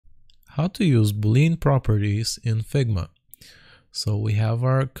How to use Boolean properties in Figma. So we have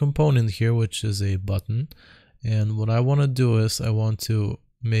our component here, which is a button. And what I want to do is I want to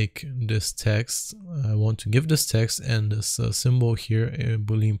make this text, I want to give this text and this symbol here a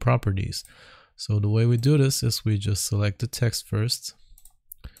Boolean properties. So the way we do this is we just select the text first,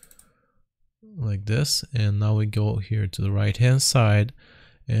 like this. And now we go here to the right hand side,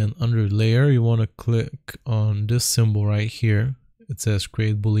 and under layer, you want to click on this symbol right here. It says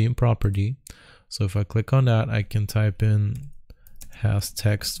create Boolean property. So if I click on that, I can type in has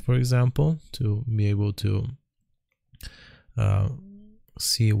text, for example, to be able to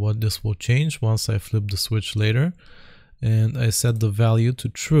see what this will change once I flip the switch later. And I set the value to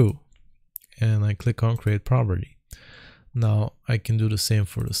true, and I click on create property. Now I can do the same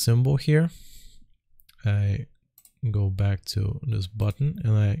for the symbol here. I go back to this button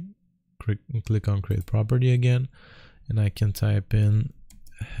and I click on create property again, and I can type in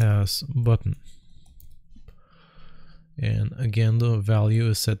has button, and again the value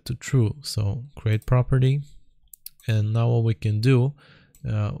is set to true. So create property. And now what we can do,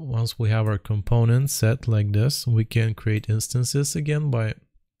 once we have our component set like this, we can create instances again by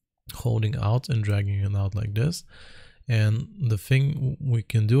holding Alt and dragging it out like this. And the thing we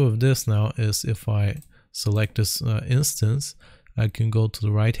can do with this now is if I select this instance, I can go to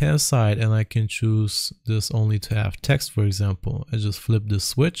the right hand side and I can choose this only to have text, for example. I just flip the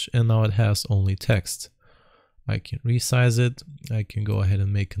switch and now it has only text. I can resize it. I can go ahead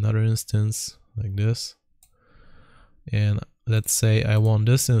and make another instance like this. And let's say I want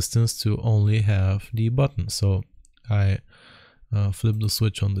this instance to only have the button. So I flip the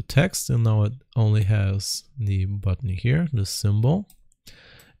switch on the text and now it only has the button here, the symbol.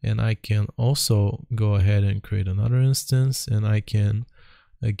 And I can also go ahead and create another instance, and I can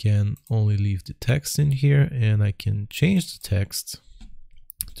again only leave the text in here, and I can change the text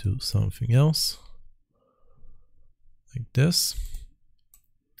to something else like this.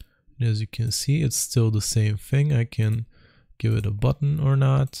 And as you can see, it's still the same thing. I can give it a button or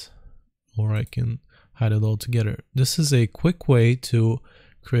not, or I can hide it all together. This is a quick way to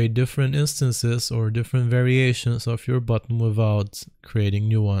create different instances or different variations of your button without creating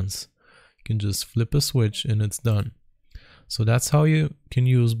new ones. You can just flip a switch and it's done. So that's how you can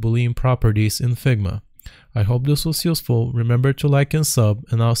use Boolean properties in Figma. I hope this was useful. Remember to like and sub,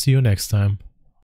 and I'll see you next time.